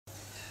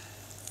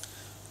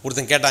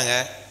ஒருத்தன் கேட்டாங்க,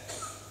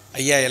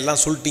 ஐயா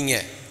எல்லாம் சொல்லிட்டீங்க,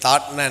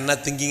 தாட்னா என்ன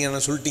திங்கிங்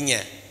என்ன சொல்லிட்டீங்க,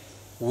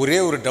 ஒரே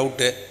ஒரு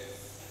டவுட்டு,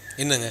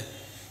 என்னங்க,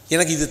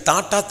 எனக்கு இது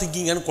தாட்டா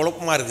திங்கிங்கான்னு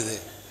குழப்பமாக இருக்குது.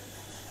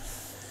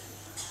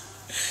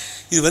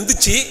 இது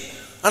வந்துச்சு,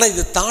 ஆனால்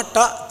இது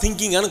தாட்டா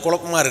திங்கிங்கான்னு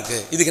குழப்பமாக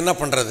இருக்குது, இதுக்கு என்ன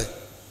பண்ணுறது?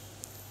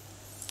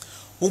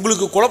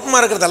 உங்களுக்கு குழப்பமாக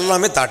இருக்கிறது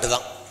எல்லாமே தாட்டு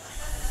தான்.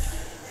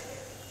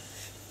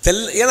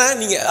 ஏன்னா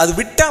நீங்கள் அது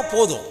விட்டால்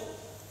போதும்.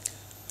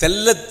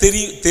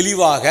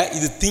 தெளிவாக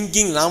இது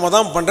திங்கிங் நாம்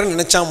தான் பண்ணுறேன்னு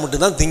நினச்சா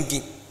மட்டும்தான்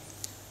திங்கிங்.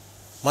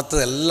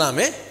 மற்றது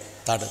எல்லாமே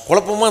தாட்டு.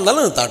 குழப்பமாக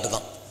இருந்தாலும் அது தாட்டு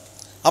தான்.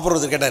 அப்புறம்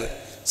ஒருத்தர் கேட்டார்,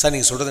 சார்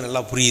நீங்கள் சொல்கிறது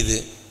நல்லா புரியுது,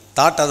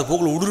 தாட்டு அது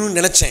போக்கில் விடணும்னு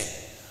நினச்சேன்,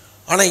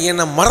 ஆனால்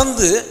என்னை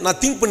மறந்து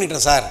நான் திங்க்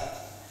பண்ணிட்டேன் சார்,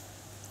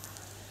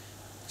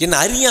 என்னை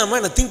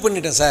அறியாமல் நான் திங்க்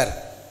பண்ணிட்டேன் சார்.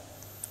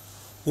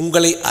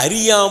 உங்களை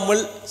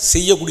அறியாமல்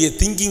செய்யக்கூடிய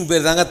திங்கிங்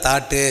பேர் தாங்க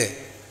தாட்டு.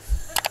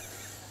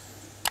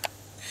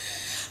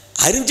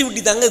 அறிஞ்சு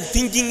விட்டு தாங்க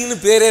திங்கிங்னு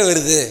பேரே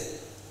வருது.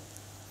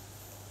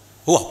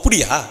 ஓ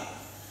அப்படியா?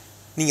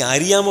 நீங்கள்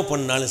அறியாமல்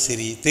பண்ணாலும்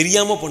சரி,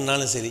 தெரியாமல்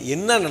பண்ணாலும் சரி,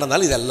 என்ன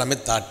நடந்தாலும் இது எல்லாமே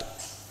தாட்டு.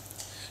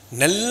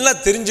 நல்லா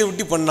தெரிஞ்ச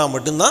விட்டு பண்ணால்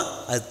மட்டும்தான்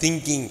அது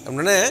திங்கிங்.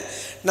 அப்படின்னா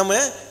நம்ம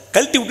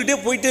கழட்டி விட்டுட்டே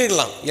போயிட்டே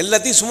இருக்கலாம்,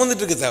 எல்லாத்தையும்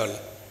சுமந்துட்டு இருக்க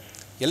தேவையில்லை,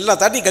 எல்லா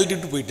தாட்டையும் கழட்டி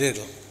விட்டு போயிட்டே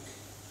இருக்கலாம்.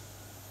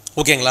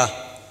 ஓகேங்களா?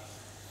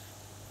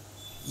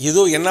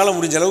 ஏதோ என்னால்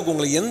முடிஞ்ச அளவுக்கு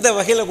உங்களை எந்த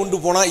வகையில் கொண்டு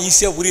போனால்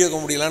ஈஸியாக புரிய வைக்க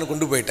முடியலான்னு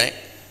கொண்டு போயிட்டேன்.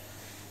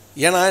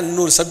 ஏன்னா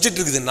இன்னொரு சப்ஜெக்ட்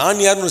இருக்குது, நான்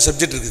யாருன்னு ஒரு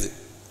சப்ஜெக்ட் இருக்குது.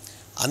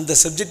 அந்த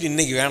சப்ஜெக்ட்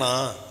இன்றைக்கி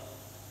வேணாம்,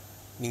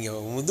 நீங்கள்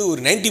வந்து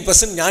ஒரு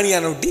 90%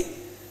 ஞானியான விட்டு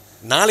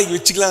நாளைக்கு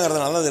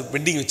வச்சுக்கலாங்கிறதுனால அதை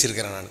பெண்டிங்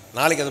வச்சுருக்கிறேன் நான்.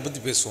 நாளைக்கு அதை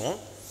பற்றி பேசுவோம்.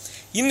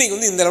 இன்றைக்கி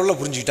வந்து இந்த லெவலில்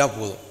புரிஞ்சுக்கிட்டா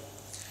போதும்.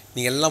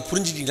 நீங்கள் எல்லாம்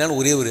புரிஞ்சுக்கிட்டீங்களான்னு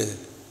ஒரே ஒரு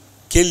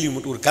கேள்வி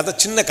மட்டும், ஒரு கதை,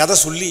 சின்ன கதை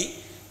சொல்லி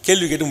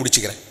கேள்வி கேட்டு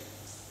முடிச்சுக்கிறேன்.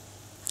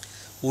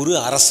 ஒரு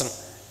அரசன்,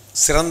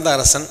 சிறந்த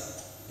அரசன்,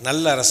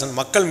 நல்ல அரசன்,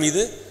 மக்கள்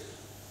மீது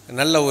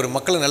நல்ல ஒரு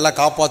மக்களை நல்லா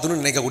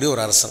காப்பாற்றணும்னு நினைக்கக்கூடிய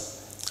ஒரு அரசன்,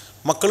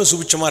 மக்களும்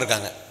சுபிட்சமாக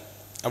இருக்காங்க.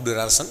 அப்படி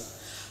ஒரு அரசன்.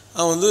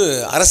 அவன் வந்து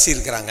அரசி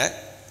இருக்கிறாங்க.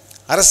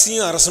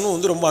 அரசியும் அரசனும்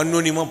வந்து ரொம்ப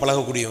அந்யோன்யமாக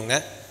பழகக்கூடியவங்க.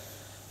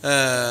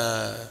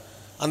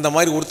 அந்த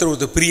மாதிரி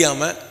ஒருத்தர்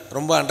பிரியாமல்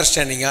ரொம்ப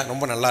அண்டர்ஸ்டாண்டிங்காக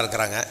ரொம்ப நல்லா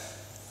இருக்கிறாங்க.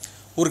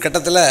 ஒரு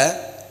கட்டத்தில்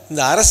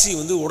இந்த அரசி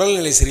வந்து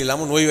உடல்நிலை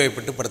சரியில்லாமல்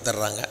நோய்வாய்ப்பட்டு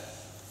படுத்துடுறாங்க.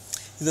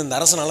 இது அந்த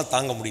அரசனால்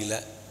தாங்க முடியல.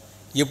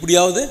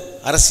 எப்படியாவது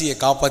அரசியை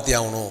காப்பாற்றி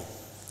ஆகணும்,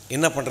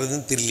 என்ன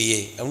பண்ணுறதுன்னு தெரியலையே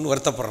அப்படின்னு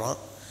வருத்தப்படுறான்.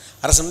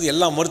 அரசன் வந்து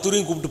எல்லா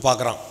மருத்துவரையும் கூப்பிட்டு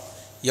பார்க்குறான்.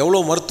 எவ்வளோ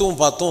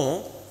மருத்துவம் பார்த்தும்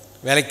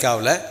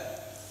வேலைக்காவில்,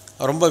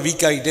 ரொம்ப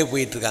வீக்காகிட்டே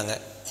போயிட்டுருக்காங்க.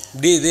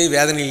 இப்படியே இதே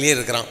வேதனையிலே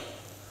இருக்கிறான்.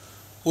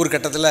 ஒரு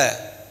கட்டத்தில்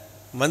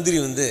மந்திரி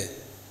வந்து,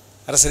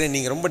 அரசரே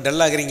நீங்கள் ரொம்ப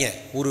டல்லாகிறீங்க,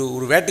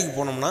 ஒரு வேட்டைக்கு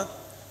போனோம்னா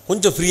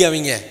கொஞ்சம்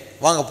ஃப்ரீயாவீங்க,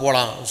 வாங்க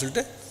போகலாம் அப்படின்னு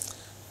சொல்லிட்டு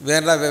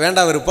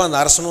வேண்டா வெறுப்பாக அந்த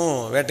அரசனும்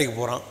வேட்டைக்கு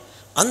போகிறான்.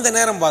 அந்த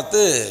நேரம் பார்த்து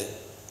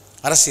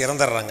அரசு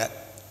இறந்துடுறாங்க,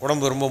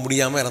 உடம்பு ரொம்ப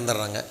முடியாமல்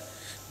இறந்துடுறாங்க.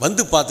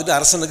 வந்து பார்த்துட்டு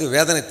அரசனுக்கு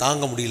வேதனை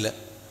தாங்க முடியல.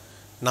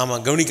 நாம்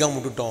கவனிக்காமல்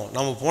விட்டுட்டோம்,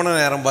 நாம் போன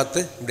நேரம் பார்த்து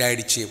இப்படி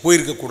ஆகிடுச்சு,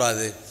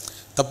 போயிருக்கக்கூடாது,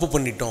 தப்பு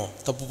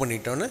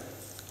பண்ணிட்டோன்னு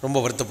ரொம்ப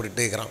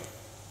வருத்தப்பட்டுட்டே இருக்கிறான்.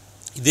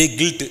 இதே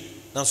கில்ட்டு,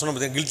 நான் சொன்ன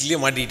பார்த்தேன், கில்ட்லேயே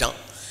மாட்டிக்கிட்டான்.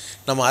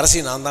 நம்ம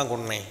அரசியை நான் தான்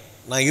கொண்டேன்,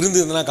 நான்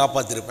இருந்ததுன்னா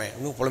காப்பாற்றிருப்பேன்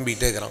இன்னும்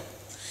புலம்பிக்கிட்டே இருக்கிறான்.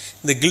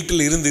 இந்த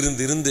கில்ட்டில்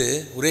இருந்து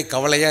ஒரே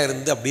கவலையாக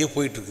இருந்து அப்படியே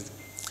போயிட்டுருக்குது.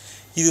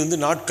 இது வந்து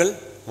நாட்கள்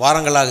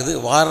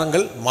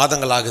வாரங்கள்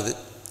மாதங்கள் ஆகுது.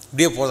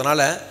 இப்படியே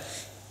போகிறதுனால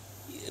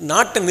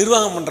நாட்டை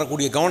நிர்வாகம்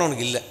பண்ணுறக்கூடிய கவனம்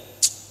அவனுக்கு இல்லை.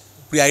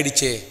 இப்படி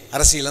ஆகிடுச்சே,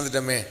 அரசு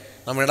இழந்துட்டோமே,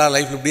 நம்ம என்னடா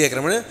லைஃப்பில் இப்படியே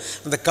இருக்கிறோம்னு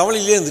அந்த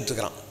கவலையிலே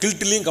இருந்துகிட்ருக்கிறான்.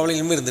 கில்ட்டிலையும்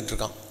கவலையிலுமே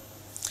இருந்துகிட்ருக்கான்.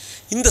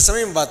 இந்த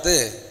சமயம் பார்த்து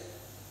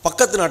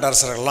பக்கத்து நாட்டு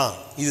அரசர்கள்லாம்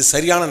இது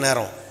சரியான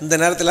நேரம், இந்த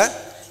நேரத்தில்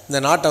இந்த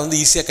நாட்டை வந்து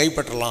ஈஸியாக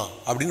கைப்பற்றலாம்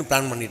அப்படின்னு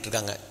பிளான்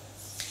பண்ணிகிட்ருக்காங்க.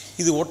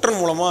 இது ஒற்றன்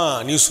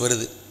மூலமாக நியூஸ்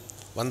வருது.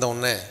 வந்த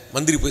உடனே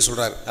மந்திரி போய்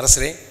சொல்கிறார்,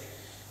 அரசரே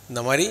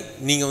இந்த மாதிரி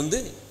நீங்கள் வந்து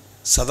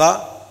சதா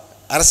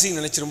அரசியை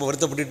நினச்சி ரொம்ப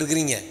வருத்தப்பட்டு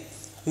இருக்கிறீங்க,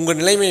 உங்கள்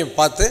நிலைமையை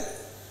பார்த்து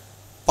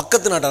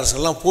பக்கத்து நாட்டு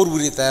அரசுகள்லாம் போர்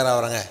புரிய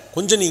தயாராகிறாங்க,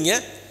 கொஞ்சம்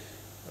நீங்கள்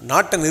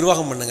நாட்டை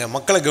நிர்வாகம் பண்ணுங்கள்,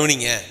 மக்களை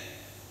கவனிங்க,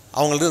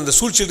 அவங்களுக்கு அந்த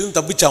சூழ்ச்சியிலிருந்து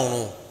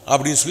தப்பிச்சாகணும்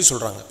அப்படின்னு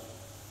சொல்கிறாங்க.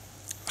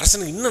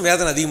 அரசனுக்கு இன்னும்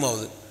வேதனை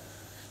அதிகமாகுது.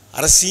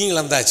 அரசியும்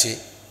இழந்தாச்சு,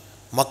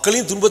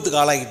 மக்களையும் துன்பத்துக்கு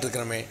ஆளாகிட்டு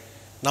இருக்கிறோமே,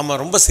 நம்ம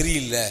ரொம்ப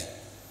சரியில்லை,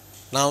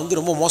 நான் வந்து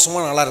ரொம்ப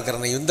மோசமான ஆளாக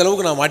இருக்கிறேன், இந்த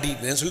அளவுக்கு நான்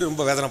மாட்டிக்கிட்டேன்னு சொல்லி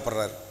ரொம்ப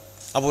வேதனைப்படுறாரு.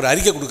 அப்போ ஒரு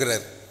அறிக்கை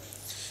கொடுக்குறாரு,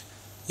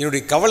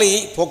 என்னுடைய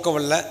கவலையை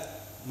போக்கவல்ல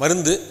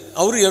மருந்து.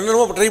 அவர்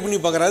என்னென்னமோ ட்ரை பண்ணி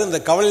பார்க்குறாரு, இந்த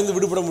கவலையிலேருந்து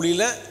விடுபட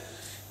முடியல,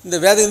 இந்த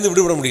வேதையிலேருந்து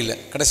விடுபட முடியல.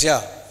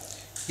 கடைசியாக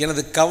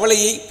எனது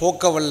கவலையை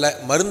போக்கவல்ல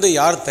மருந்தை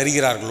யார்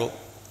தருகிறார்களோ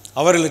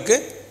அவர்களுக்கு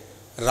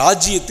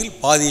ராஜ்யத்தில்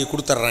பாதியை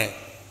கொடுத்துட்றேன்,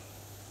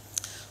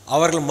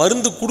 அவர்கள்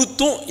மருந்து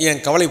கொடுத்தும்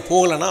என் கவலை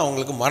போகலைன்னா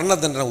அவங்களுக்கு மரண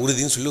தண்டனை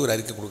உறுதின்னு சொல்லி ஒரு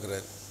அறிக்கை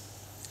கொடுக்குறாரு.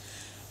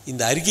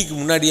 இந்த அறிக்கைக்கு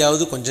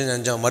முன்னாடியாவது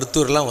கொஞ்சம்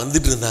மருத்துவர்லாம்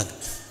வந்துட்டு இருந்தாங்க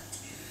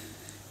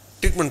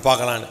ட்ரீட்மெண்ட்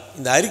பார்க்கலான்னு.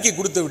 இந்த அறிக்கை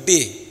கொடுத்த விட்டு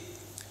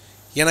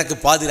எனக்கு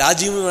பாதி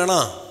ராஜ்யமும்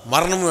வேணாம்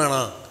மரணமும்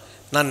வேணாம்,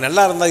 நான்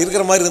நல்லா இருந்தால்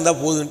இருக்கிற மாதிரி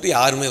இருந்தால் போதுன்ட்டு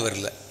யாருமே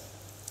வரல.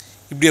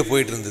 இப்படியே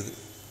போயிட்டு இருந்தது.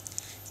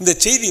 இந்த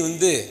செய்தி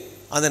வந்து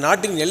அந்த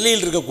நாட்டின்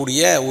எல்லையில்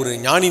இருக்கக்கூடிய ஒரு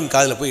ஞானியின்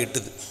காதில் போய்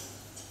எட்டுது.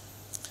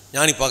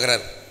 ஞானி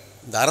பார்க்குறாரு,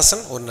 இந்த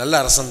அரசன் ஒரு நல்ல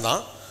அரசன்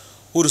தான்,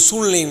 ஒரு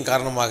சூழ்நிலையின்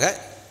காரணமாக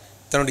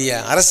தன்னுடைய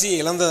அரசியை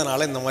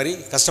இழந்ததுனால இந்த மாதிரி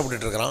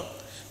கஷ்டப்பட்டுட்டு இருக்கிறான்.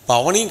 இப்போ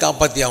அவனையும்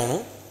காப்பாற்றி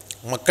ஆகணும்,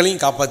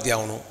 மக்களையும் காப்பாற்றி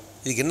ஆகணும்.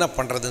 இதுக்கு என்ன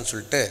பண்ணுறதுன்னு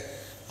சொல்லிட்டு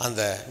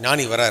அந்த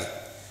ஞானி வரார்.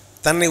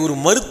 தன்னை ஒரு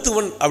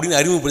மருத்துவன் அப்படின்னு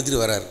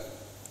அறிமுகப்படுத்திட்டு வரார்.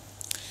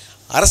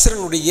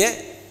 அரசனுடைய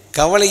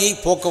கவலையை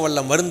போக்க வல்ல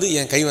மருந்து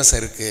என் கைவசம்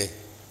இருக்குது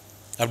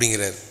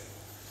அப்படிங்கிறார்.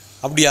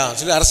 அப்படியா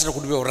சொல்லி அரசரை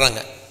கூட்டி போய்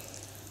விடுறாங்க.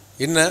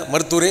 என்ன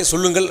மருத்துவரே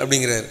சொல்லுங்கள்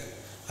அப்படிங்கிறார்.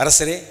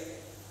 அரசரே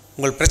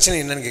உங்கள் பிரச்சனை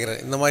என்னன்னு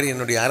கேட்குறாரு. இந்த மாதிரி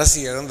என்னுடைய அரசு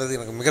இழந்தது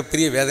எனக்கு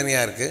மிகப்பெரிய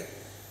வேதனையாக இருக்குது.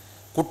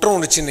 குற்ற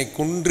உணர்ச்சி என்னை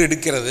கொன்று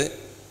எடுக்கிறது.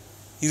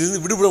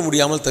 இதுலேருந்து விடுபட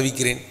முடியாமல்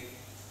தவிக்கிறேன்.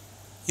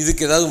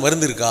 இதுக்கு ஏதாவது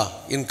மருந்து இருக்கா?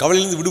 என்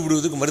கவலையிலேருந்து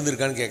விடுபடுவதுக்கு மருந்து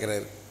இருக்கான்னு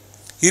கேட்குறாரு.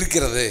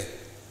 இருக்கிறது.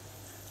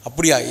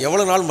 அப்படியா,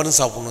 எவ்வளோ நாள் மருந்து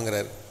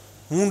சாப்பிட்ணுங்கிறார்.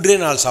 3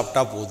 நாள்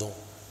சாப்பிட்டா போதும்,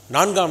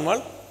 4ஆம்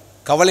நாள்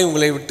கவலை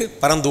உங்களை விட்டு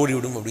பறந்தோடி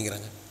விடும்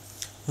அப்படிங்கிறாங்க.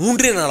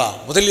 3 நாளா?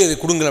 முதலில் அதை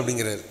கொடுங்கள்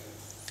அப்படிங்கிறாரு.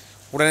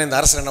 உடனே இந்த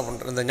அரசர் என்ன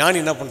பண்ணுறாரு, இந்த ஞானி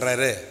என்ன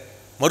பண்ணுறாரு,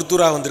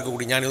 மருத்துவராக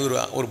வந்திருக்கக்கூடிய ஞானி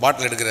ஒரு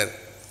பாட்டில் எடுக்கிறார்.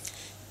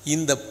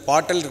 இந்த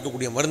பாட்டில்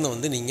இருக்கக்கூடிய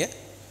மருந்தை நீங்கள்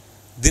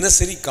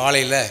தினசரி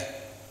காலையில்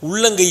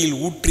உள்ளங்கையில்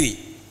ஊற்றி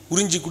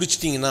உறிஞ்சி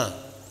குடிச்சிட்டிங்கன்னா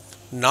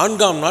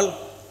 4ஆம் நாள்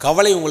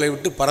கவலை உங்களை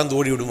விட்டு பறந்து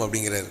ஓடிவிடும்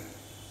அப்படிங்கிறாரு.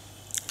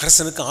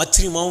 அரசனுக்கு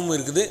ஆச்சரியமாகவும்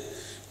இருக்குது,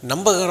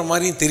 நம்பகர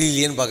மாதிரியும்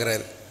தெரியலையேன்னு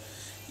பார்க்குறாரு.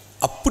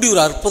 அப்படி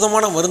ஒரு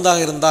அற்புதமான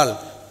மருந்தாக இருந்தால்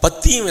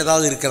பத்தியம்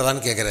ஏதாவது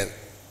இருக்கிறதான்னு கேட்குறாரு.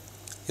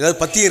 ஏதாவது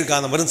பத்தியம் இருக்கா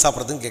அந்த மருந்து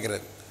சாப்பிட்றதுன்னு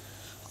கேட்குறாரு.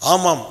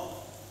 ஆமாம்,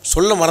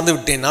 சொல்ல மறந்து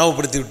விட்டேன்,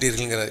 ஞாபகப்படுத்தி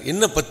விட்டீர்கள்ங்கிறார்.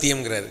 என்ன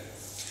பத்தியம்ங்கிறாரு.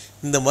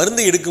 இந்த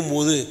மருந்தை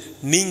எடுக்கும்போது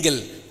நீங்கள்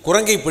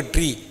குரங்கை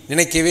பற்றி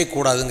நினைக்கவே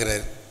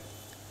கூடாதுங்கிறார்.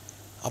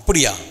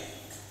 அப்படியா,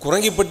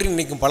 குரங்கை பற்றி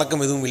நினைக்கும்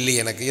பழக்கம் எதுவும் இல்லை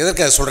எனக்கு,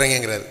 எதற்கு அதை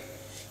சொல்கிறீங்கிறார்.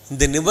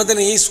 இந்த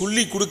நிபந்தனையை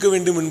சொல்லி கொடுக்க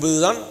வேண்டும் என்பது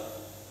தான்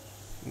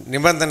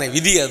நிபந்தனை,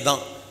 விதி.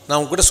 அதுதான் நான்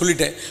உங்ககிட்ட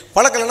சொல்லிட்டேன்.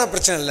 பழக்கலைன்னா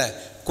பிரச்சனை இல்லை.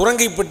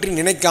 குரங்கை பற்றி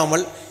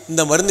நினைக்காமல்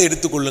இந்த மருந்தை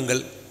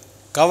எடுத்துக்கொள்ளுங்கள்,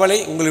 கவலை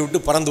உங்களை விட்டு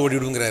பறந்து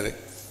ஓடிவிடுங்கிறாரு.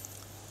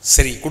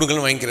 சரி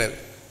கொடுங்கள்னு வாங்கிக்கிறார்.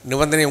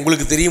 நிபந்தனை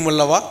உங்களுக்கு தெரியும்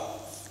அல்லவா,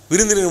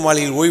 விருந்தினர்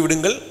மாலையில்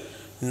ஓய்விடுங்கள்,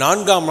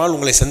 4ஆம் நாள்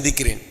உங்களை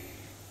சந்திக்கிறேன்,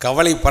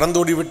 கவலை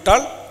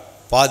பறந்தோடிவிட்டால்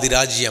பாதி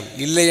ராஜ்யம்,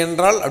 இல்லை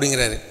என்றால்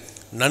அப்படிங்கிறாரு.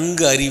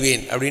 நன்கு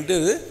அறிவேன் அப்படின்ட்டு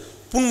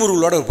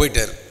புன்முருவலோடு அவர்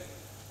போயிட்டார்.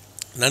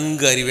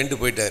 நன்கு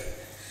அறிவேன்ட்டு போயிட்டார்.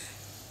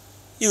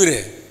 இவர்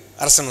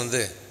அரசன்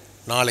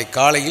நாளை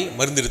காலையில்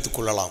மருந்து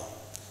எடுத்துக்கொள்ளலாம்,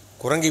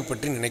 குரங்கை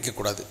பற்றி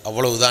நினைக்கக்கூடாது,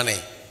 அவ்வளவுதானே,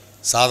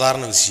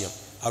 சாதாரண விஷயம்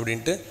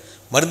அப்படின்ட்டு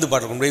மருந்து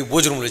பாட்டில் கொண்டு போய்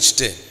பூஜை ரூமில்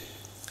வச்சுட்டு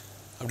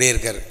அப்படியே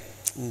இருக்கார்.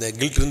 இந்த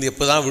கில்ட் இருந்து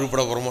எப்போ தான்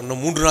விடுபட போகிறோமோ,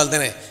 இன்னும் 3 நாள்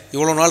தானே,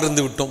 இவ்வளோ நாள்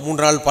இருந்து விட்டோம்,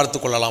 3 நாள் பார்த்து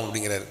கொள்ளலாம்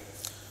அப்படிங்கிறாரு.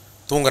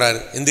 தூங்குறாரு,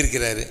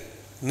 எந்திரிக்கிறாரு,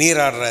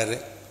 நீராடுறாரு,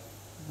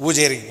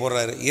 பூஜை அறைக்கு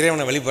போடுறாரு,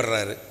 இறைவனை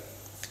வழிபடுறாரு,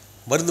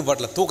 மருந்து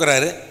பாட்டில்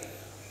தூக்குறாரு.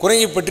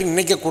 குரங்கை பற்றி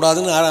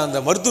நினைக்கக்கூடாதுன்னு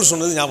அந்த மருத்துவர்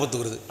சொன்னது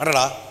ஞாபகத்துக்கு வருது.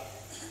 அடடா,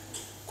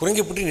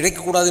 குரங்கை பற்றி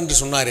நினைக்கக்கூடாது என்று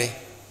சொன்னாரே,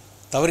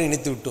 தவறி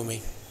நினைத்து விட்டோமே.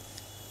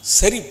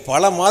 சரி,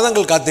 பல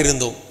மாதங்கள்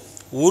காத்திருந்தோம்,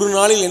 ஒரு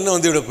நாளில் என்ன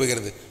விட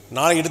போகிறது,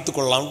 நாளை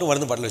எடுத்துக்கொள்ளலாம்ட்டு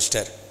மருந்து பாட்டில்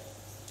வச்சிட்டார்.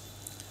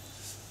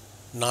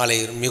 நாளை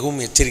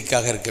மிகவும்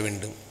எச்சரிக்கையாக இருக்க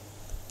வேண்டும்,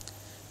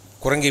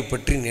 குரங்கை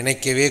பற்றி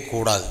நினைக்கவே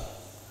கூடாது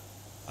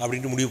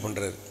அப்படின்ட்டு முடிவு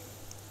பண்ணுறாரு.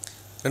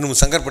 2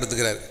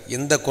 சங்கற்படுத்துகிறார்.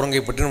 எந்த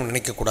குரங்கை பற்றி நம்ம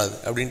நினைக்கக்கூடாது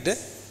அப்படின்ட்டு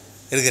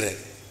இருக்கிறார்.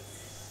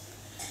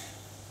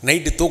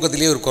 நைட்டு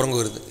தூக்கத்திலே ஒரு குரங்கு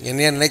வருது,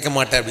 என்னையா நினைக்க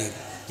மாட்டேன்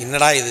அப்படிங்குது.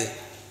 என்னடா இது,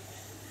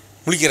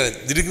 முழிக்கிறார்,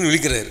 திடுக்குன்னு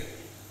விழிக்கிறார்.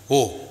 ஓ,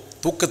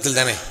 தூக்கத்தில்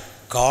தானே,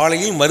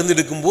 காலையில் மருந்து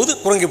எடுக்கும்போது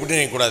குரங்கை பற்றி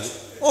நினைக்கக்கூடாது,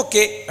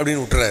 ஓகே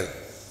அப்படின்னு விட்டுறாரு.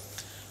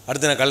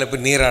 அடுத்த நாள் காலையில்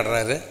போய்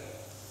நீராடுறாரு,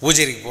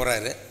 பூஜைக்கு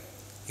போகிறாரு,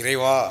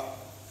 இறைவா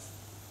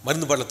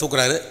மருந்து பாட்டில்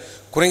தூக்குறாரு,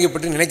 குரங்கை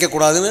பற்றி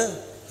நினைக்கக்கூடாதுன்னு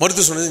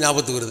மருத்துவ சொன்னது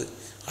ஞாபகத்துக்கு வருது.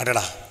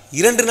 அடடா,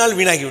 2 நாள்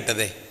வீணாகி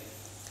விட்டதே,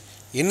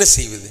 என்ன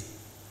செய்வது.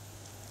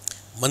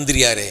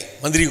 மந்திரியாரே,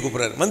 மந்திரி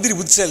கூப்பிட்றாரு. மந்திரி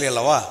புத்திசாலி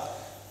அல்லவா,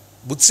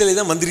 புத்திசாலி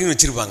தான் மந்திரின்னு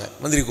வச்சுருப்பாங்க.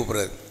 மந்திரி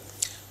கூப்பிட்றாரு.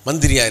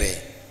 மந்திரியாரே,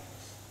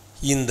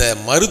 இந்த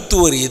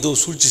மருத்துவர் ஏதோ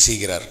சூழ்ச்சி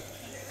செய்கிறார்,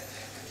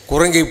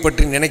 குரங்கை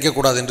பற்றி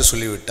நினைக்கக்கூடாது என்று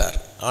சொல்லிவிட்டார்,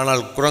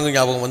 ஆனால் குரங்கு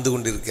ஞாபகம் வந்து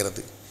கொண்டு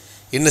இருக்கிறது,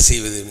 என்ன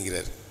செய்வது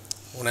என்கிறார்.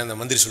 உடனே அந்த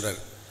மந்திரி சொல்கிறார்,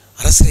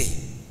 அரசரே,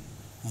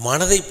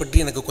 மனதை பற்றி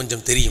எனக்கு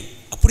கொஞ்சம் தெரியும்.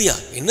 அப்படியா,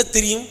 என்ன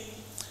தெரியும்?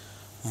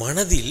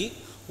 மனதில்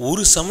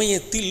ஒரு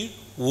சமயத்தில்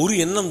ஒரு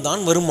எண்ணம்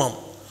தான் வருமாம்,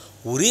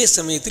 ஒரே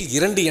சமயத்தில்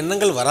 2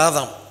 எண்ணங்கள்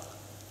வராதாம்.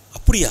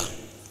 அப்படியா?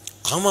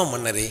 ஆமாம்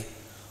மன்னரே,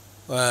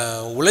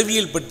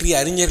 உளவியல் பற்றிய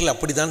அறிஞர்கள்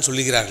அப்படி தான்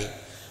சொல்லுகிறார்கள்.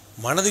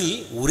 மனதில்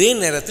ஒரே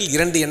நேரத்தில்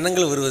 2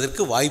 எண்ணங்கள்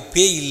வருவதற்கு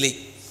வாய்ப்பே இல்லை,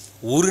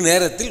 ஒரு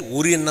நேரத்தில்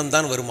ஒரு எண்ணம்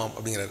தான் வருமாம்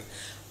அப்படிங்கிறார்.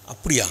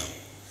 அப்படியா,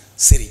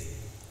 சரி,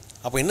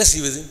 அப்போ என்ன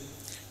செய்வது?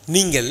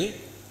 நீங்கள்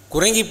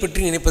குரங்கை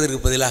பற்றி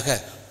நினைப்பதற்கு பதிலாக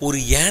ஒரு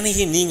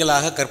யானையை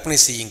நீங்களாக கற்பனை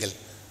செய்யுங்கள்.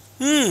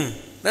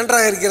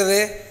 நன்றாக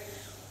இருக்கிறதே,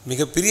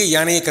 மிகப்பெரிய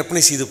யானையை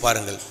கற்பனை செய்து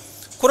பாருங்கள்,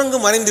 குரங்கு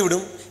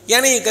மறைந்துவிடும்,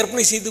 யானையை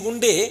கற்பனை செய்து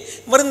கொண்டே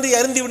மருந்தை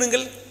அருந்தி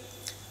விடுங்கள்.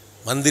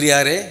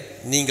 மந்திரியாரே,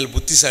 நீங்கள்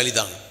புத்திசாலி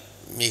தான்,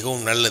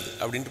 மிகவும் நல்லது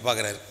அப்படின்ட்டு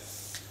பார்க்குறாரு.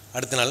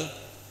 அடுத்த நாள்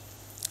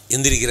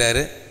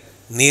எந்திரிக்கிறாரு,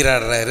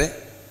 நீராடுறாரு,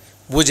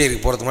 பூஜைக்கு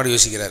போகிறதுக்கு முன்னாடி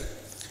யோசிக்கிறார்.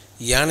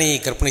 யானையை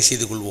கற்பனை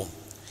செய்து கொள்வோம்.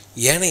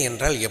 யானை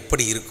என்றால்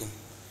எப்படி இருக்கும்?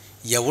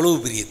 எவ்வளவு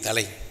பெரிய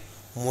தலை,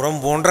 முரம்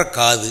போன்ற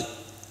காது,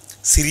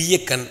 சிறிய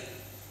கண்,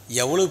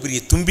 எவ்வளோ பெரிய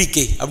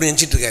தும்பிக்கை அப்படின்னு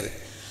நினச்சிட்ருக்காரு.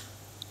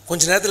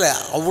 கொஞ்ச நேரத்தில்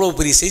அவ்வளோ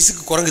பெரிய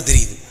சைஸுக்கு குரங்கு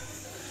தெரியுது.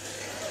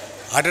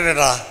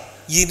 அடடா,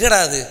 என்னடா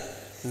அது,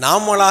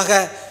 நாமளாக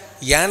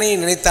யானையை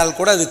நினைத்தால்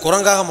கூட அது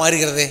குரங்காக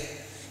மாறுகிறதே,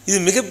 இது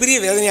மிகப்பெரிய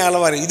வேதனையாக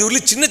அளவாரு. இது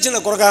ஒரு சின்ன சின்ன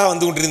குரங்காக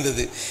வந்து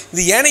கொண்டிருந்தது,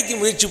 இது யானைக்கு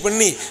முயற்சி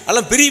பண்ணி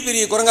எல்லாம் பெரிய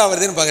பெரிய குரங்காக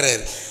வருதுன்னு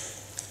பார்க்குறாரு.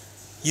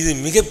 இது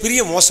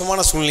மிகப்பெரிய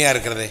மோசமான சூழ்நிலையாக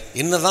இருக்கிறதே,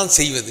 என்ன தான்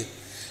செய்வது?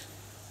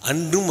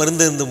 அன்றும்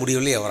மருந்து இருந்த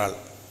முடியவில்லை அவரால்.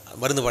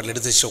 மருந்து பாட்டில்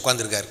எடுத்து வச்சு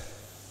உட்காந்துருக்கார்.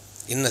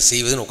 என்ன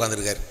செய்வதுன்னு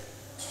உட்காந்துருக்கார்.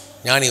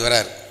 ஞானி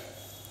வரார்.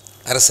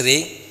 அரசரே,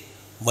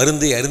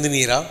 மருந்தை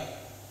அருந்தினீரா?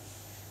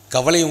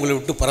 கவலை உங்களை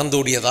விட்டு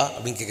பறந்தோடியதா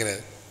அப்படின்னு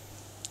கேட்குறாரு.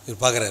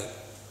 இவர் பார்க்குறாரு.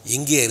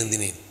 எங்கே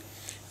அருந்தினேன்?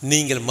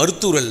 நீங்கள்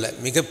மருத்துவர் அல்ல,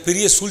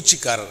 மிகப்பெரிய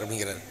சூழ்ச்சிக்காரர்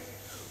அப்படிங்கிறார்.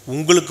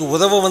 உங்களுக்கு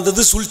உதவ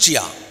வந்தது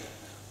சூழ்ச்சியா?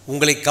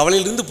 உங்களை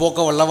கவலையிலிருந்து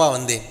போக்க வல்லவா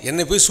வந்தேன்,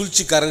 என்னை போய்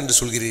சூழ்ச்சிக்காரர் என்று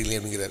சொல்கிறீர்களே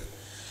அப்படிங்கிறார்.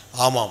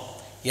 ஆமாம்,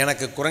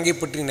 எனக்கு குரங்கை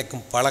பற்றி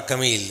நினைக்கும்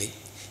பழக்கமே இல்லை.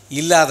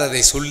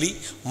 இல்லாததை சொல்லி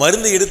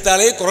மருந்து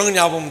எடுத்தாலே குரங்கு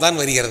ஞாபகம் தான்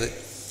வருகிறது.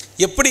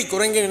 எப்படி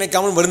குரங்கை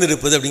நினைக்காமல் மருந்து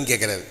எடுப்பது அப்படின்னு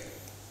கேட்குறாரு.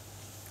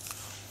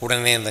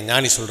 உடனே அந்த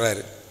ஞானி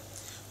சொல்கிறாரு,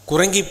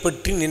 குரங்கை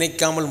பற்றி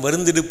நினைக்காமல்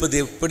மருந்து எடுப்பது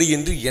எப்படி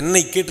என்று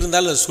என்னை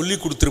கேட்டிருந்தால் அதை சொல்லி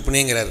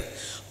கொடுத்துருப்பனேங்கிறார்.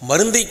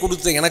 மருந்தை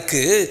கொடுத்த எனக்கு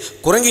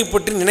குரங்கை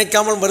பற்றி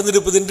நினைக்காமல் மருந்து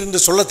எடுப்பது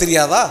என்று சொல்ல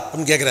தெரியாதா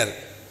அப்படின்னு கேட்குறாரு.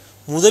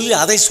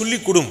 முதலில் அதை சொல்லி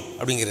கொடும்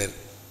அப்படிங்கிறார்.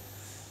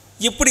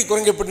 எப்படி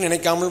குரங்கை பற்றி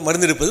நினைக்காமல்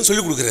மருந்து எடுப்பதுன்னு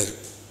சொல்லிக் கொடுக்குறாரு.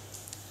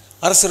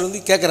 அரசர்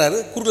வந்து கேட்குறாரு.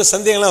 குறுக்கில்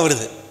சந்தேகம்லாம்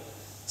வருது.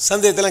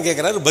 சந்தேகத்தெல்லாம்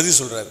கேட்குறாரு, பதில்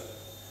சொல்கிறாரு.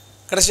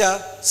 கடைசியா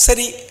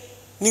சரி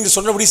நீங்கள்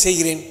சொன்னபடி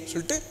செய்கிறேன்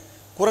சொல்லிட்டு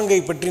குரங்கை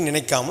பற்றி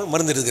நினைக்காமல்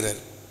மருந்து எடுக்கிறார்.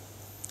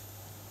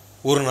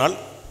 ஒரு நாள்,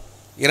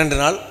 2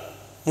 நாள்,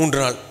 3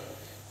 நாள்,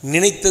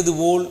 நினைத்தது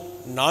போல்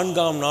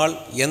 4ஆம் நாள்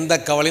எந்த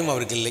கவலையும்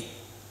அவருக்கு இல்லை.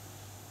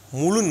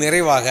 முழு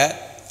நிறைவாக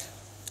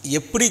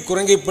எப்படி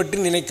குரங்கை பற்றி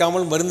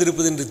நினைக்காமல் மருந்து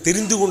எடுப்பது என்று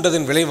தெரிந்து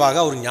கொண்டதன் விளைவாக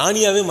அவர்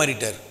ஞானியாகவே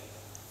மாறிட்டார்.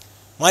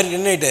 மாறி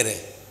என்ன ஆயிட்டார்?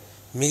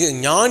 மிக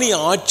ஞானி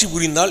ஆட்சி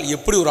புரிந்தால்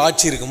எப்படி ஒரு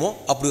ஆட்சி இருக்குமோ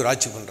அப்படி ஒரு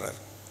ஆட்சி பண்ணுறார்.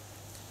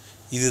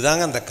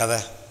 இதுதாங்க அந்த கதை.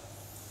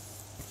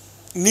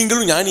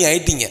 நீங்களும் ஞானி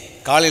ஆயிட்டீங்க.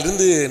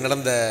 காலையிலிருந்து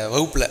நடந்த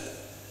வகுப்பில்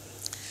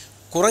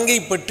குரங்கை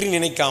பற்றி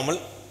நினைக்காமல்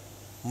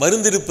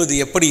மருந்தெடுப்பது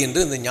எப்படி என்று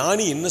அந்த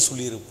ஞானி என்ன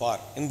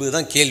சொல்லியிருப்பார்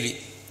என்பதுதான் கேள்வி.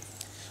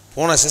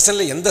 போன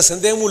செஷனில் எந்த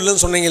சந்தேகமும்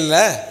இல்லைன்னு சொன்னீங்கல்ல,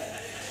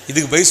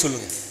 இதுக்கு பதில்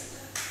சொல்லுங்கள்.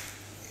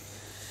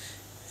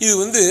 இது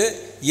வந்து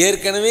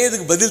ஏற்கனவே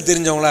இதுக்கு பதில்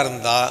தெரிஞ்சவங்களாக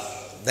இருந்தால்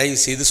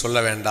தயவு செய்து சொல்ல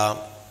வேண்டாம்.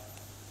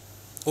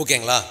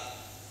 ஓகேங்களா?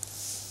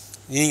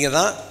 நீங்கள்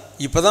தான்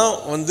இப்போ தான்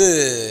வந்து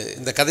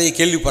இந்த கதையை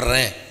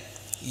கேள்விப்படுறேன்,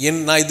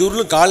 நான்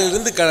இதுவரையிலும்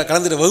காலையிலேருந்து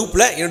கலந்துட்ட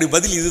வகுப்பில் என்னுடைய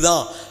பதில்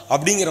இதுதான்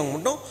அப்படிங்கிறவங்க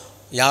மட்டும்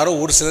யாரோ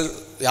ஒரு சிலர்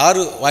யார்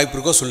வாய்ப்பு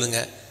இருக்கோ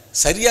சொல்லுங்கள்.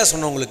 சரியாக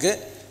சொன்னவங்களுக்கு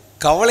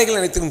கவலைகள்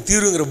அனைத்துக்கும்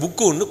தீர்வுங்கிற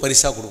புக்கு ஒன்று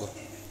பரிசாக கொடுக்குறோம்.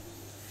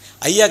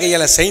 ஐயா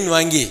கையால் சைன்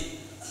வாங்கி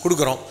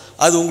கொடுக்குறோம்.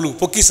 அது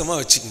உங்களுக்கு பொக்கிஷமாக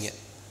வச்சுக்கிங்க.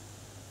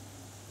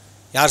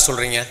 யார்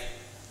சொல்கிறீங்க?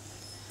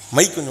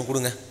 மைக் கொஞ்சம்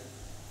கொடுங்க.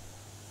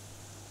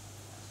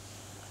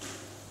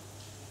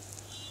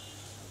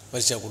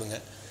 பரிசாக கொடுங்க.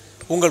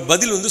 உங்கள்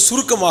பதில் வந்து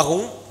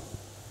சுருக்கமாகவும்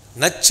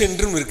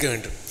நச்சென்றும் இருக்க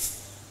வேண்டும்.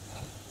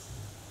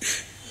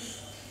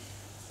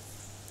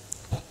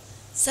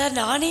 சார்,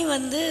 நானே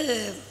வந்து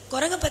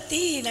குரங்கை பற்றி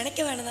நினைக்க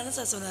வேணும் தானே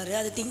சார் சொன்னார்.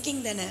 அது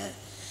திங்கிங் தானே,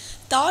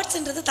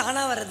 தாட்ஸ்ன்றது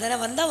தானாக வர்றது தானே.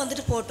 வந்தால்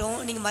வந்துட்டு போட்டோம்,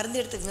 நீங்கள்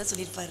மருந்து எடுத்துக்கங்க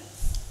சொல்லியிருப்பார்.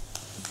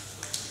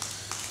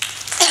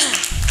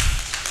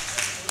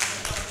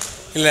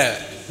 இல்லை,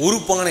 ஒரு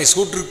பானை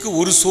சோற்றுக்கு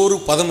ஒரு சோறு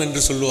பதம்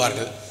என்று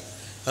சொல்லுவார்கள்.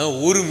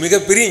 ஒரு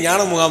மிகப்பெரிய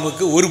ஞான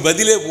முகாமுக்கு ஒரு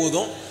பதிலே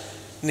போதும்.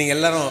 நீங்கள்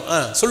எல்லாரும்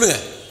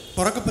சொல்லுங்கள்.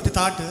 குரங்கை பற்றி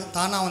தாட்டு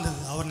தானாக வந்தது,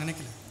 அவர்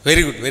நினைக்கல.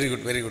 Very good, very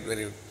good, very good,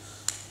 very good.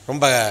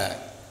 ரொம்ப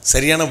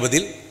சரியான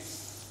பதில்.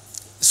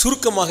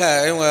 சுருக்கமாக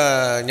இவங்க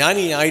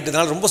ஞானி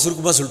ஆகிட்டதுனால ரொம்ப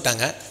சுருக்கமாக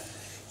சொல்லிட்டாங்க.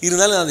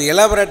 இருந்தாலும் அந்த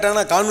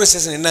எலாபரேட்டான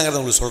கான்வர்சேஷன் என்னங்கிறத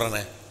உங்களுக்கு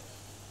சொல்கிறேனே,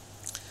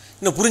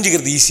 இன்னும்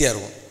புரிஞ்சுக்கிறது ஈஸியாக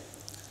இருக்கும்.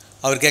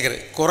 அவர் கேட்குற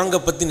குரங்கை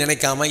பற்றி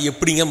நினைக்காம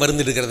எப்படிங்க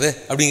மருந்து எடுக்கிறது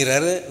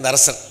அப்படிங்கிறாரு இந்த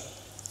அரசர்.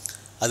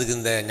 அதுக்கு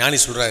இந்த ஞானி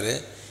சொல்கிறாரு,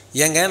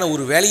 ஏங்க நான்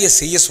ஒரு வேலையை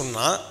செய்ய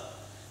சொன்னால்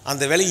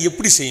அந்த வேலையை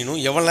எப்படி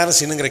செய்யணும், எவ்வளோ நேரம்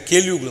செய்யணுங்கிற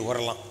கேள்வி உங்களுக்கு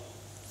வரலாம்.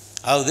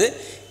 அதாவது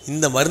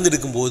இந்த மருந்து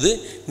எடுக்கும்போது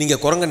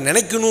நீங்கள் குரங்கை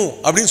நினைக்கணும்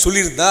அப்படின்னு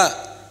சொல்லியிருந்தா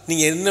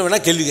நீங்கள் என்ன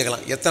வேணால் கேள்வி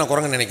கேட்கலாம். எத்தனை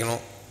குரங்கை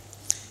நினைக்கணும்,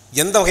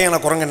 எந்த வகையான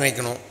குரங்கை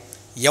நினைக்கணும்,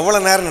 எவ்வளோ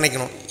நேரம்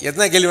நினைக்கணும்,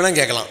 எத்தனை கேள்வி வேணாலும்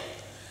கேட்கலாம்.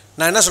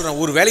 நான் என்ன சொல்கிறேன்,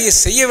 ஒரு வேலையை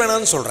செய்ய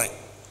வேணாம்னு சொல்கிறேன்.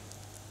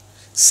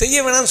 செய்ய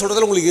வேணாம்னு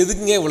சொல்கிறதுல உங்களுக்கு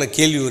எதுக்குங்க இவ்வளோ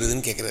கேள்வி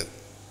வருதுன்னு கேட்குறாரு.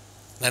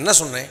 நான் என்ன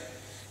சொன்னேன்,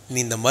 நீ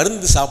இந்த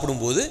மருந்து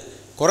சாப்பிடும்போது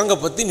குரங்கை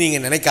பற்றி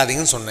நீங்கள்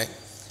நினைக்காதீங்கன்னு சொன்னேன்.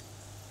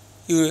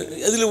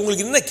 அதில்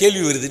உங்களுக்கு என்ன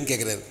கேள்வி வருதுன்னு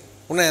கேட்குறாரு.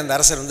 உடனே அந்த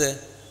அரசர் வந்து,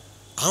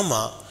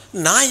 ஆமாம்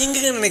நான்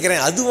எங்கே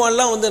நினைக்கிறேன்,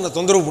 அதுவாலாம் வந்து என்னை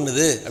தொந்தரவு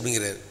பண்ணுது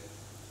அப்படிங்கிறாரு.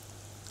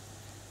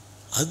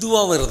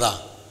 அதுவாக வருதா?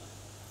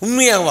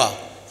 உண்மையாவா?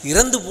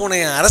 இறந்து போன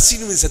என்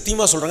அரசின் மீது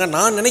சத்தியமாக சொல்கிறாங்க,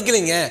 நான்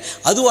நினைக்கிறேங்க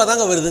அதுவாக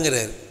தாங்க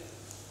வருதுங்கிறாரு.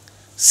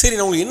 சரி,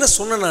 நான் உங்களுக்கு என்ன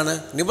சொன்னேன்,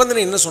 நான்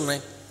நிபந்தனை என்ன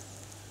சொன்னேன்,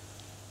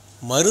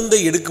 மருந்தை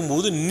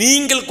எடுக்கும்போது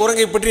நீங்கள்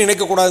குரங்கை பற்றி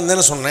நினைக்கக்கூடாதுன்னு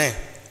தானே சொன்னேன்.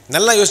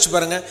 நல்லா யோசிச்சு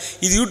பாருங்கள்,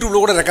 இது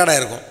யூடியூப்பில் கூட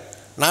ரெக்கார்டாக இருக்கும்.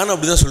 நானும்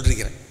அப்படி தான்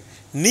சொல்லியிருக்கிறேன்.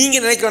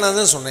 நீங்கள் நினைக்க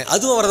வேணாம் தான் சொன்னேன்,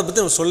 அதுவும் வரதை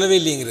பற்றி நம்ம சொல்லவே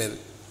இல்லைங்கிறாரு.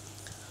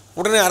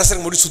 உடனே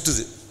அரசருக்கு முடி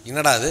சுற்றுது.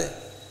 என்னடா அது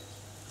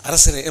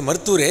அரசரே,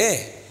 மருத்துவரே,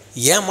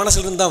 என்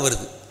மனசுலேருந்து தான்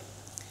வருது.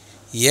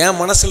 என்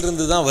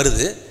மனசிலிருந்து தான்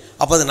வருது,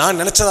 அப்போ அது நான்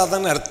நினச்சதாக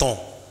தானே அர்த்தம்.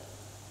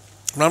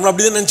 நம்மளும்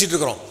அப்படி தான் நினச்சிட்டு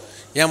இருக்கிறோம்.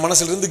 என்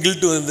மனசுலேருந்து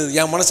கில்ட்டு வருது,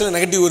 என் மனசில்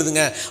நெகட்டிவ்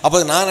வருதுங்க, அப்போ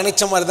அது நான்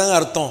நினச்ச மாதிரி தாங்க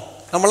அர்த்தம்.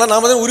 நம்மளாம்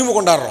நாம் தான் உரிமை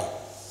கொண்டாடுறோம்.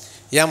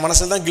 என்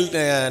மனசில் தான்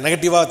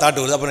நெகட்டிவாக தாட்டு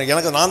வருது, அப்புறம்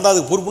எனக்கு நான் தான்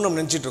அதுக்கு பொறுப்புன்னு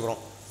நம்ம நினச்சிட்டு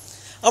இருக்கிறோம்.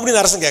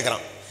 அப்படின்னு அரசன்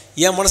கேட்குறான்.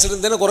 என்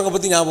மனசுலேருந்து தானே குரங்கை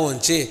பற்றி ஞாபகம்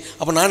வந்துச்சு,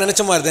 அப்போ நான்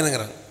நினச்ச மாதிரி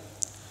தானேங்கிறாங்க.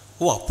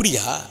 ஓ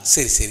அப்படியா,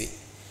 சரி சரி.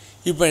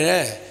 இப்போ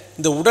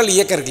இந்த உடல்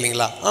இயக்கம் இருக்கு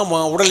இல்லைங்களா?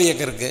 ஆமாம், உடல்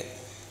இயக்கம் இருக்குது.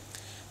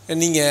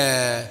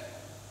 நீங்கள்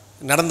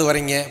நடந்து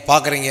வரீங்க,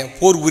 பார்க்குறீங்க,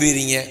 போர்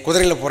புரியுறீங்க,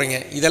 குதிரையில் போகிறீங்க,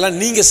 இதெல்லாம்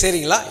நீங்கள்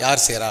செய்கிறீங்களா?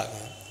 யார் செய்கிறா?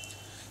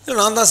 இல்லை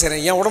நான் தான்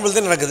செய்கிறேன், என் உடம்புல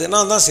தான் நடக்குது,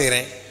 நான் தான்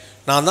செய்கிறேன்,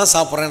 நான் தான்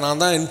சாப்பிட்றேன்,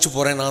 நான் தான் எந்திச்சு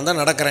போகிறேன், நான் தான்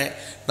நடக்கிறேன்,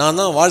 நான்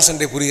தான் வால்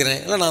சண்டை புரிகிறேன்,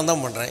 இல்லை நான்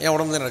தான் பண்ணுறேன், என்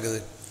உடம்பு தான் நடக்குது.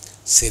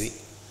 சரி,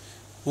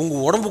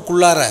 உங்கள்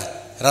உடம்புக்குள்ளார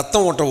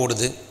ரத்தம் ஓட்ட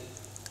ஓடுது,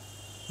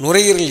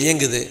 நுரையீரல்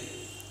இயங்குது,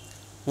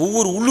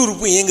 ஒவ்வொரு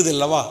உள்ளுறுப்பும் இயங்குது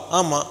இல்லவா?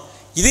 ஆமாம்,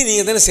 இதே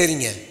நீங்கள் தானே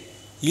செய்கிறீங்க.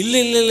 இல்லை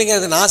இல்லை இல்லைங்க,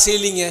 அது நான்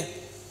செய்யலைங்க,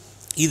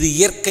 இது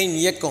இயற்கையின்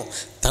இயக்கம்,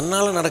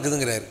 தன்னால்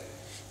நடக்குதுங்கிறாரு.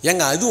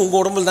 ஏங்க அது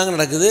உங்கள் உடம்புல தாங்க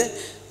நடக்குது,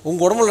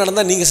 உங்கள் உடம்புல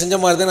நடந்தால் நீங்கள் செஞ்ச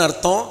மாதிரி தானே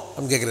அர்த்தம்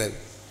அப்படின்னு கேட்குறாரு.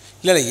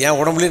 இல்லை இல்லை, என்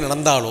உடம்புலேயே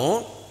நடந்தாலும்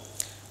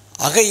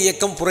அக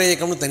இயக்கம் புற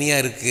இயக்கம்னு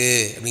தனியாக இருக்குது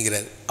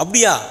அப்படிங்கிறாரு.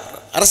 அப்படியா?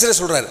 அரசரே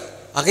சொல்கிறார்,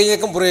 அக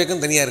இயக்கம் புற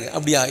இயக்கம் தனியாக இருக்குது.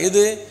 அப்படியா?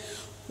 எது?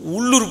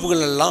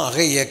 உள்ளுறுப்புகள் எல்லாம் அக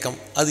இயக்கம்,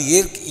 அது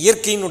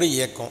இயற்கையினுடைய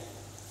இயக்கம்.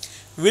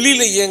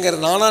 வெளியில் இயங்குற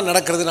நானாக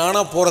நடக்கிறது,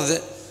 நானாக போகிறது,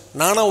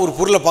 நானாக ஒரு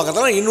பொருளை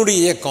பார்க்கறதுலாம் என்னுடைய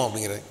இயக்கம்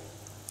அப்படிங்கிறது.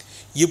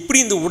 எப்படி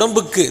இந்த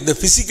உடம்புக்கு, இந்த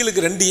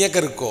ஃபிசிக்கலுக்கு 2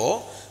 இயக்கம் இருக்கோ,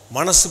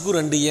 மனசுக்கும்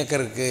 2 இயக்கம்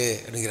இருக்குது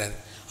அப்படிங்கிறாரு.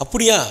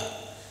 அப்படியா?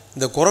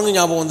 இந்த குரங்கு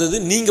ஞாபகம் வந்தது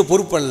நீங்கள்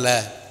பொறுப்பல்ல,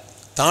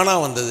 தானாக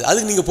வந்தது,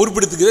 அதுக்கு நீங்கள்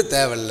பொறுப்பெடுத்துக்கவே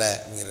தேவையில்லை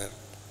அப்படிங்கிறார்.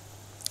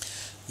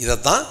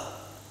 இதைத்தான்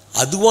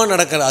அதுவாக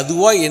நடக்கிற,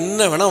 அதுவாக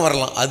என்ன வேணால்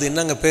வரலாம், அது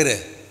என்னங்க பேர்?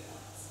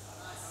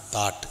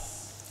 தாட்.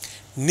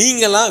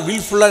 நீங்களாம்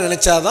வில்ஃபுல்லாக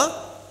நினச்சாதான்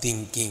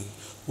திங்கிங்.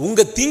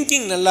 உங்கள்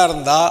திங்கிங் நல்லா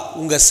இருந்தால்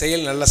உங்கள்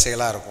செயல் நல்ல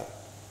செயலாக இருக்கும்.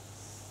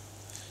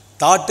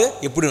 தாட்டு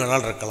எப்படி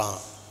வேணாலும் இருக்கலாம்.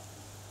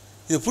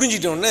 இதை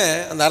புரிஞ்சிட்டோடனே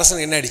அந்த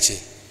அரசன் என்ன ஆயிடுச்சு,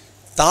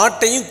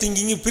 தாட்டையும்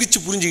திங்கிங்கையும் பிரித்து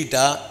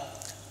புரிஞ்சுக்கிட்டா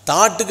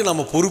தாட்டுக்கு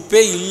நம்ம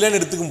பொறுப்பே இல்லைன்னு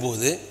எடுத்துக்கும்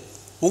போது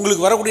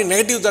உங்களுக்கு வரக்கூடிய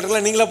நெகட்டிவ்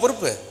தாட்டுக்கெல்லாம் நீங்களா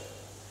பொறுப்பு?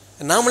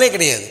 நாமளே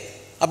கிடையாது.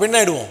 அப்போ என்ன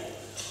ஆகிடுவோம்?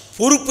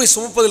 பொறுப்பை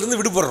சுமப்பதிலிருந்து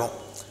விடுபடுறோம்.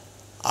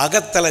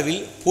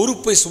 அகத்தளவில்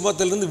பொறுப்பை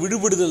சுமத்திலிருந்து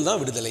விடுபடுதல்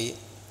தான் விடுதலை.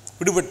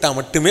 விடுபட்டால்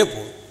மட்டுமே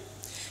போதும்.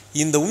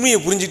 இந்த உண்மையை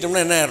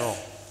புரிஞ்சிட்டோம்னா என்ன ஆகிடும்?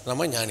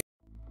 நம்ம ஞானி.